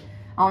card.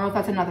 I don't know if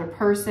that's another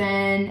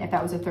person, if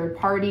that was a third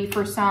party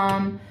for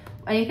some.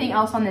 Anything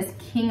else on this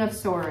King of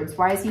Swords?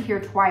 Why is he here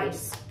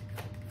twice?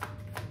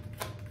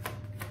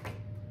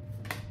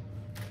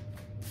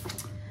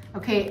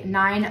 Okay,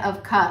 Nine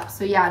of Cups.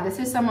 So yeah, this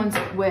is someone's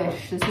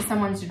wish. This is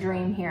someone's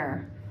dream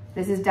here.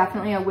 This is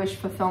definitely a wish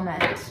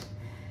fulfillment.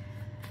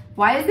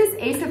 Why is this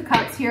Ace of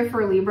Cups here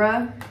for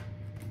Libra?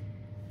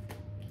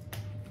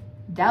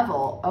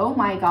 Devil. Oh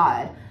my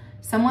God.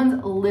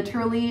 Someone's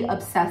literally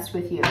obsessed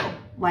with you.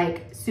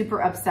 Like super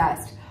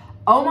obsessed.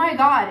 Oh my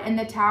God. In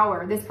the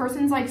Tower. This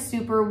person's like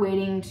super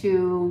waiting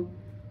to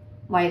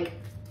like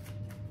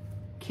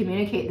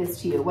communicate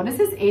this to you. What is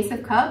this Ace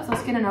of Cups?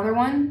 Let's get another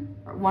one.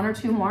 One or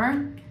two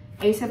more.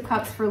 Ace of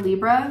Cups for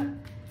Libra.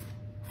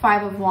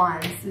 Five of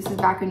Wands. This is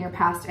back in your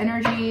past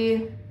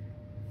energy.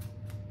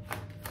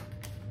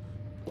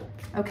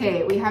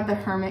 Okay, we have the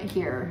Hermit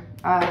here.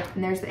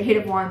 And there's the Eight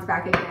of Wands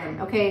back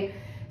again. Okay,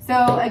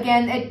 so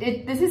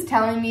again, this is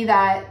telling me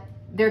that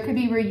there could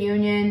be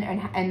reunion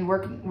and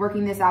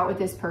working this out with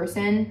this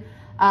person.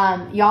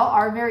 Y'all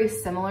are very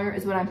similar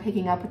is what I'm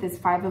picking up with this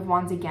Five of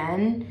Wands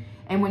again.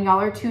 And when y'all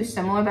are too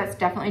similar, that's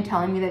definitely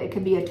telling me that it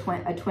could be a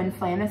twin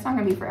flame. That's not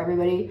gonna be for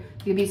everybody.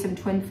 It could be some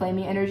twin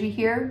flamey energy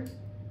here.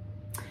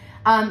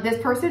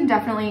 This person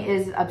definitely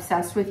is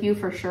obsessed with you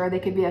for sure. They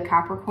could be a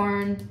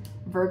Capricorn,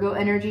 Virgo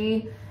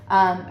energy.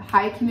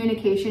 High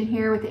communication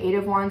here with the Eight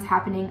of Wands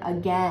happening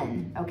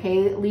again.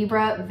 Okay,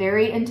 Libra,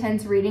 very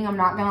intense reading. I'm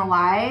not gonna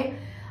lie.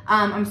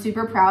 I'm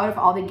super proud of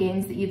all the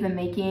gains that you've been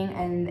making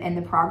and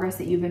the progress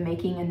that you've been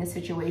making in this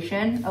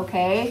situation.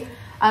 Okay.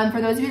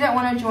 For those of you that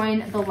want to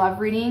join the love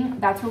reading,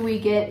 that's where we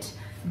get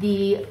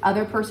the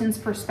other person's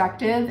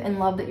perspective and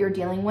love that you're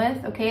dealing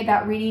with. Okay,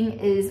 that reading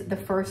is the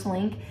first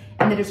link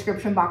in the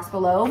description box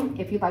below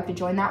if you'd like to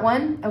join that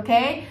one.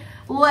 Okay,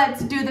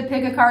 Let's do the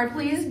pick a card,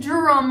 please.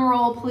 Drum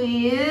roll,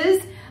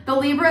 please. The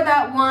Libra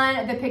that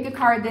won the pick a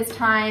card this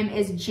time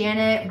is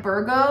Janet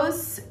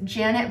Burgos.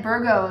 Janet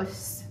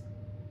Burgos,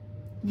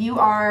 you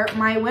are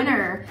my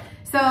winner.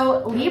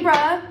 So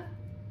Libra,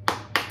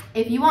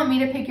 if you want me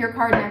to pick your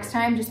card next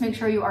time, just make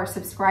sure you are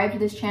subscribed to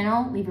this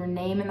channel. Leave your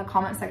name in the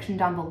comment section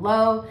down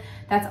below.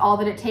 That's all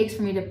that it takes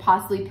for me to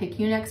possibly pick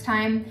you next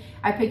time.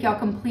 I pick y'all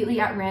completely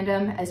at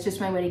random as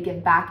just my way to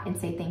give back and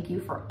say thank you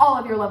for all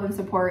of your love and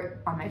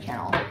support on my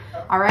channel.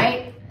 All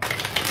right.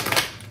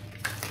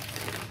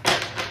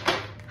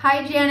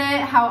 Hi,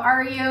 Janet. How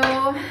are you?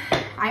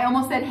 I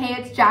almost said,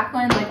 hey, it's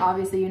Jacqueline. Like,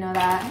 obviously, you know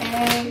that.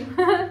 Hey.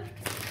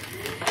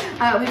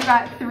 We've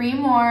got 3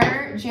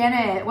 more.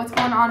 Janet, what's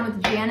going on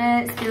with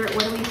Janet? Spirit,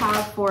 what do we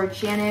have for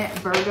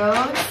Janet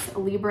Burgos,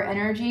 Libra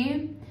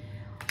energy?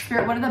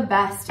 Spirit, what are the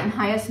best and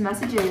highest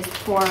messages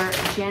for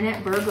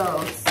Janet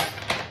Burgos?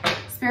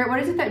 Spirit,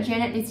 what is it that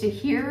Janet needs to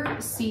hear,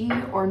 see,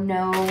 or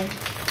know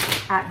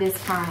at this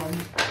time?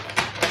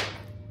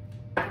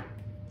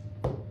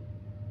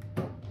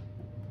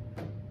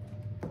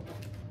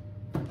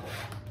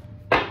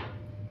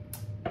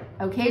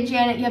 Okay,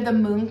 Janet, you have the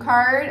Moon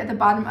card at the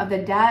bottom of the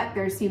deck.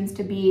 There seems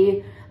to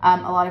be a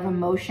lot of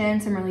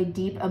emotion, some really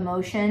deep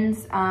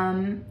emotions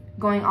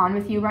going on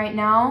with you right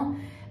now.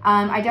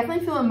 I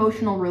definitely feel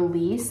emotional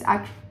release,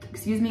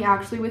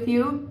 actually with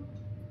you.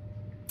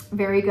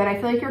 Very good. I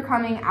feel like you're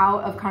coming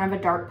out of kind of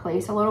a dark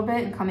place a little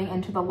bit and coming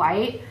into the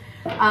light.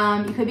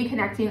 You could be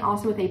connecting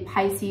also with a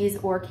Pisces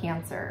or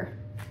Cancer.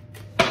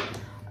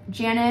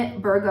 Janet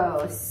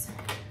Burgos.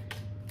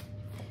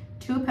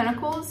 2 of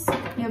Pentacles.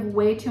 You have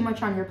way too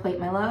much on your plate,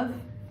 my love.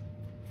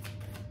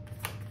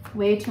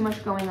 Way too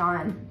much going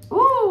on.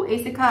 Ooh,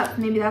 Ace of Cups.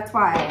 Maybe that's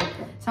why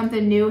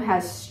something new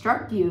has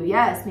struck you.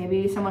 Yes,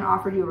 maybe someone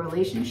offered you a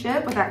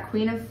relationship with that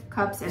Queen of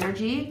Cups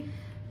energy.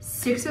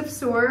 6 of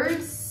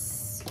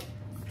Swords.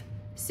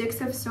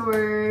 6 of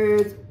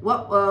Swords.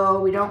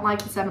 Whoa, we don't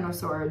like the 7 of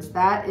Swords.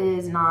 That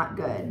is not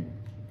good.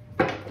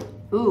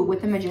 Ooh,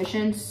 with the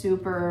Magician,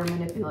 super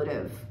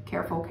manipulative.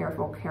 Careful,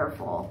 careful,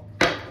 careful.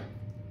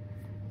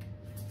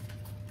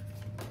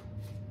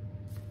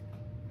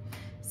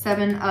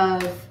 7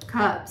 of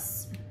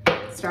Cups,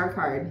 Star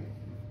card.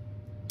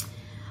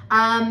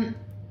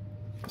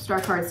 Star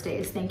card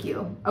stays, thank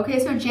you. Okay,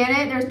 so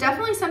Janet, there's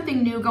definitely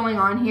something new going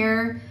on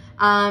here.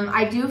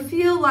 I do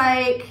feel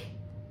like,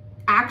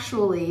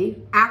 actually,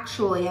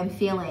 I'm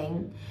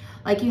feeling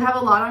like you have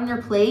a lot on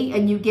your plate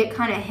and you get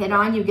kind of hit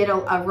on, you get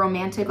a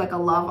romantic, like a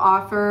love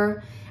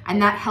offer,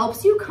 and that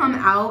helps you come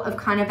out of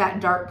kind of that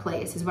dark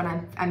place is what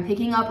I'm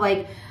picking up,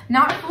 like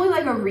not fully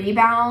like a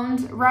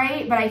rebound,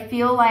 right? But I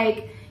feel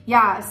like,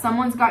 yeah,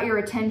 someone's got your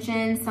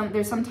attention.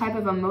 There's some type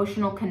of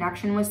emotional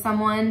connection with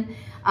someone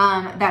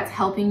that's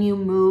helping you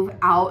move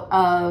out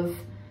of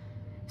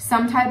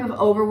some type of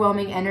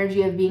overwhelming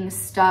energy of being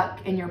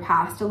stuck in your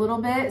past a little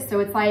bit.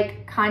 So it's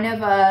like kind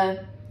of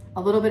a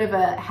little bit of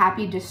a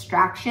happy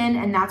distraction.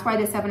 And that's why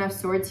the 7 of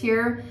Swords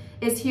here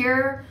is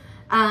here.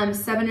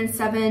 7 and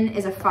 7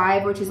 is a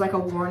 5, which is like a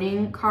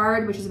warning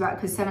card, which is about,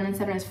 because 7 and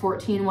 7 is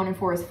 14, 1 and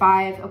 4 is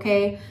 5,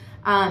 okay?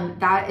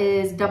 That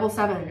is double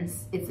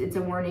 7s. It's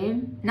a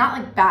warning, not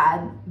like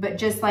bad, but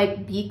just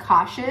like be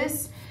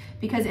cautious,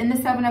 because in the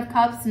 7 of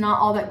Cups, not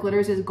all that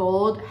glitters is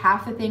gold.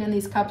 Half the thing in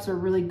these cups are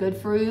really good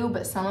for you,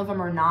 but some of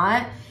them are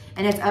not.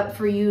 And it's up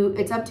to you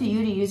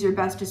to use your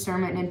best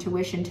discernment and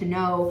intuition to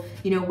know,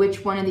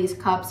 which one of these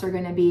cups are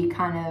going to be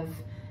kind of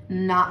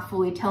not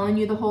fully telling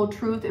you the whole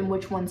truth and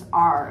which ones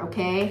are,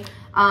 okay?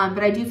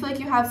 But I do feel like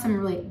you have some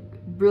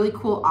really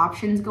cool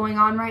options going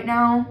on right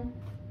now.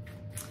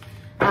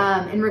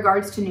 In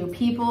regards to new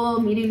people,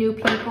 meeting new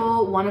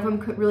people. One of them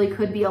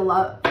could be a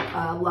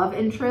love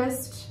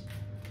interest.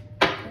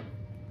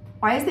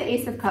 Why is the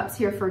Ace of Cups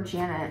here for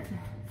Janet?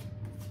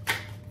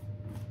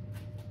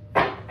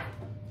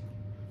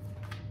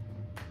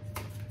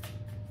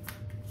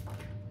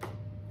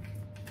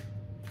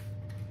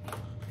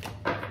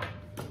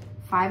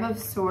 Five of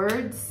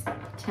Swords,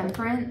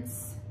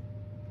 Temperance.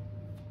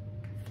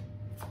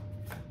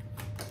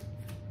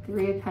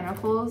 3 of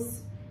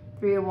Pentacles,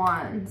 3 of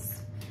Wands.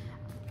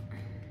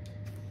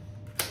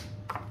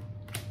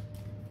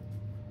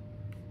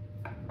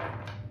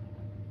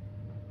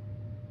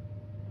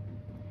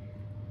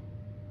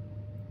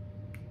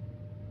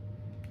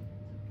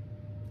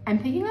 I'm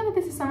picking up that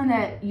this is someone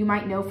that you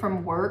might know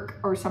from work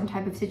or some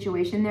type of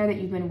situation there that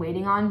you've been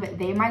waiting on, but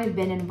they might have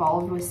been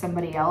involved with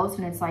somebody else,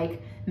 and it's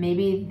like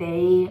maybe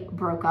they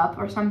broke up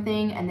or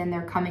something and then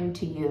they're coming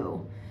to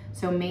you.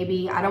 So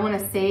maybe, I don't want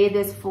to say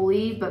this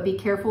fully, but be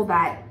careful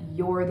that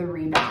you're the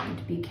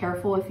rebound. Be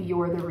careful if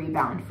you're the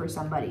rebound for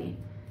somebody.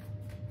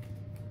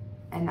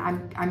 And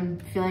I'm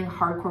feeling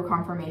hardcore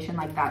confirmation,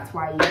 like that's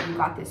why you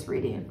got this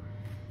reading,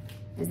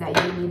 is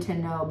that you need to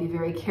know, be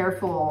very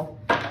careful.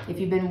 If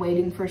you've been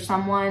waiting for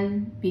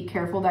someone, be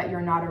careful that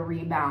you're not a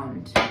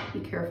rebound. Be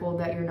careful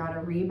that you're not a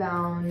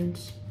rebound.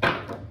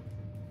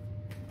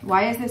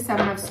 Why is this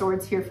 7 of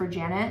Swords here for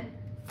Janet?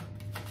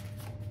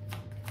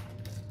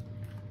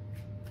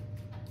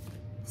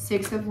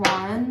 6 of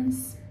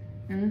Wands.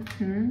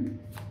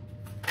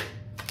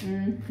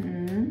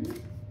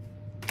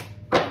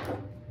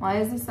 Why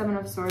is the Seven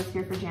of Swords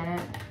here for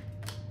Janet?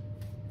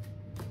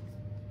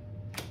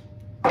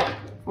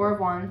 Four of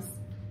Wands.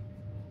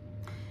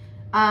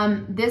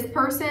 This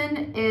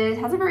person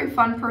has a very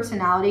fun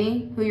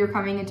personality who you're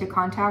coming into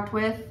contact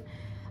with.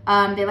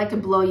 They like to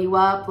blow you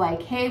up,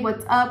 like, hey,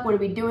 what's up? What are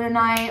we doing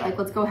tonight? Like,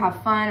 let's go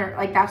have fun. Or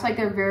like, that's like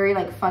their very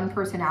like fun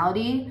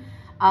personality.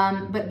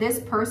 But this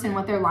person,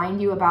 what they're lying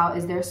to you about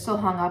is they're still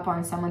hung up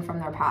on someone from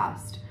their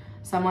past.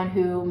 Someone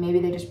who maybe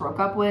they just broke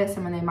up with,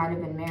 someone they might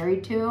have been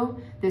married to.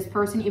 This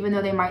person, even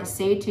though they might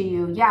say to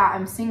you, yeah,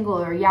 I'm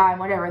single, or yeah, I'm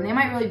whatever, and they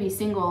might really be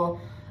single,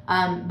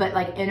 but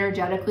like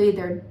energetically,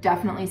 they're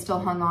definitely still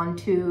hung on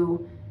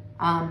to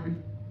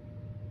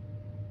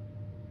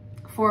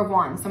Four of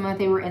Wands, someone that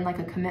they were in like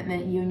a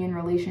commitment, union,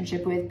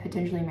 relationship with,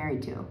 potentially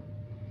married to.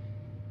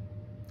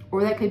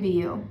 Or that could be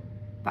you.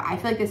 But I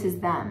feel like this is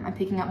them. I'm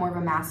picking up more of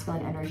a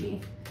masculine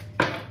energy.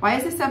 Why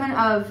is the Seven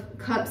of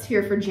Cups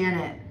here for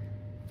Janet?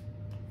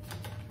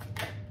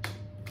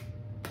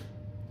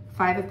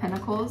 Five of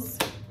Pentacles.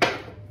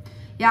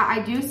 Yeah, I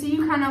do see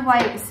you kind of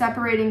like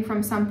separating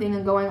from something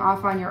and going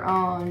off on your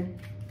own.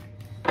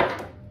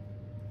 And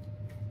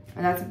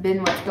that's been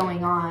what's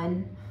going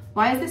on.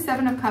 Why is the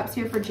Seven of Cups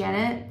here for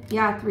Janet?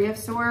 Yeah, Three of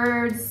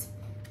Swords.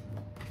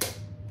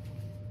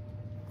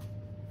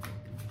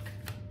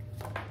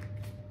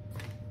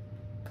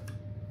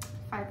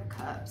 Five of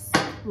Cups.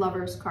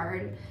 Lover's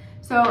card.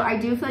 So I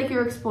do feel like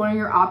you're exploring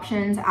your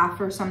options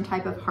after some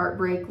type of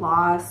heartbreak,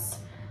 loss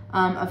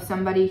of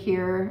somebody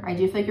here. I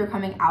do feel like you're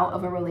coming out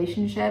of a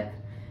relationship,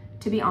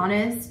 to be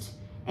honest.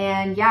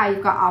 And yeah,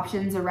 you've got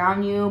options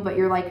around you, but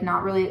you're like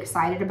not really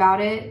excited about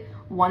it.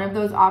 One of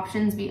those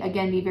options, be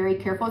very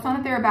careful. It's not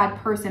that they're a bad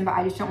person, but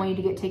I just don't want you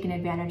to get taken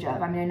advantage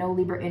of. I mean, I know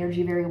Libra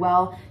energy very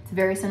well. It's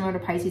very similar to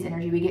Pisces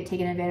energy. We get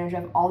taken advantage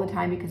of all the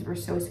time because we're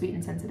so sweet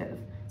and sensitive.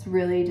 It's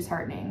really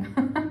disheartening.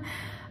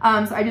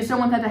 So I just don't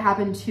want that to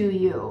happen to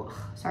you.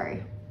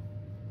 Sorry.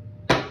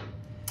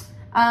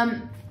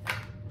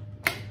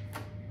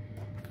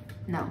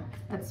 No,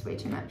 that's way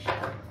too much.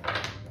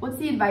 What's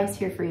the advice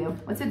here for you?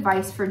 What's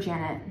advice for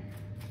Janet?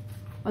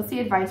 What's the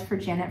advice for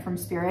Janet from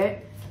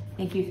Spirit?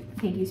 Thank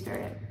you,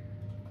 Spirit.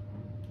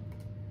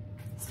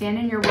 Stand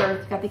in your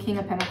worth. Got the King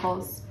of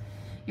Pentacles.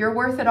 You're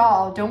worth it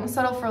all. Don't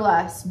settle for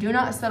less. Do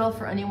not settle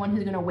for anyone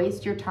who's going to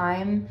waste your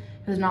time,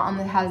 who's not on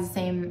the, has the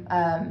same,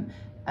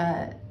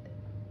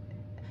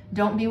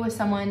 don't be with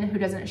someone who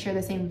doesn't share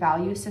the same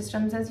value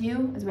systems as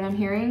you, is what I'm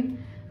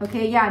hearing.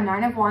 Okay, yeah,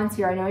 Nine of Wands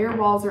here. I know your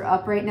walls are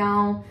up right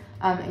now.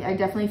 I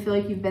definitely feel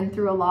like you've been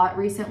through a lot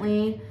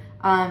recently,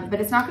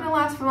 but it's not going to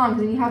last for long,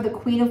 because then you have the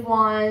Queen of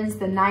Wands,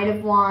 the Knight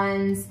of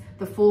Wands,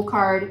 the Fool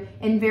card.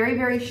 In very,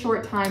 very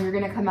short time, you're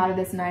going to come out of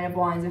this Nine of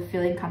Wands of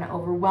feeling kind of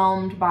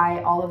overwhelmed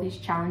by all of these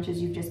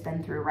challenges you've just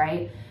been through,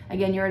 right?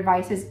 Again, your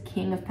advice is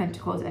King of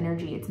Pentacles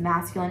energy. It's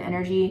masculine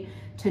energy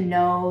to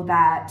know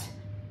that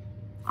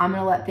I'm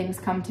going to let things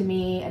come to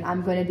me, and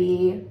I'm going to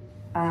be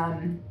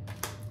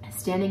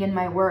standing in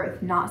my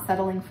worth, not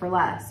settling for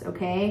less,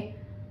 okay?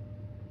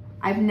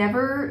 I've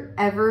never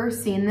ever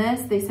seen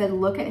this. They said,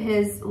 look at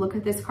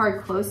this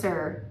card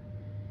closer.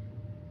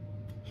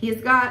 He's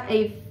got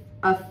a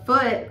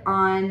foot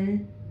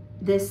on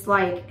this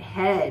like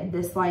head,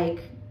 this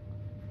like,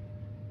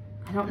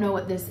 I don't know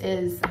what this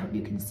is. I hope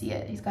you can see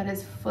it. He's got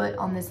his foot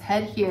on this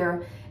head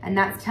here, and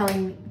that's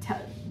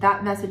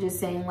that message is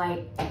saying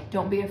like,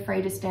 don't be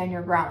afraid to stand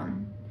your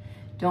ground.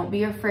 Don't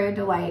be afraid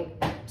to like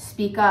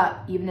speak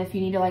up, even if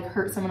you need to like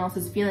hurt someone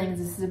else's feelings.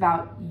 This is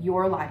about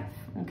your life,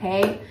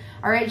 okay?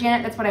 All right,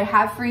 Janet, that's what I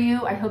have for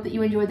you. I hope that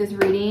you enjoyed this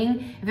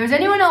reading. If there's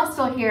anyone else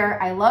still here,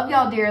 I love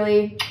y'all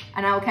dearly,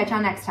 and I will catch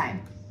y'all next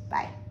time.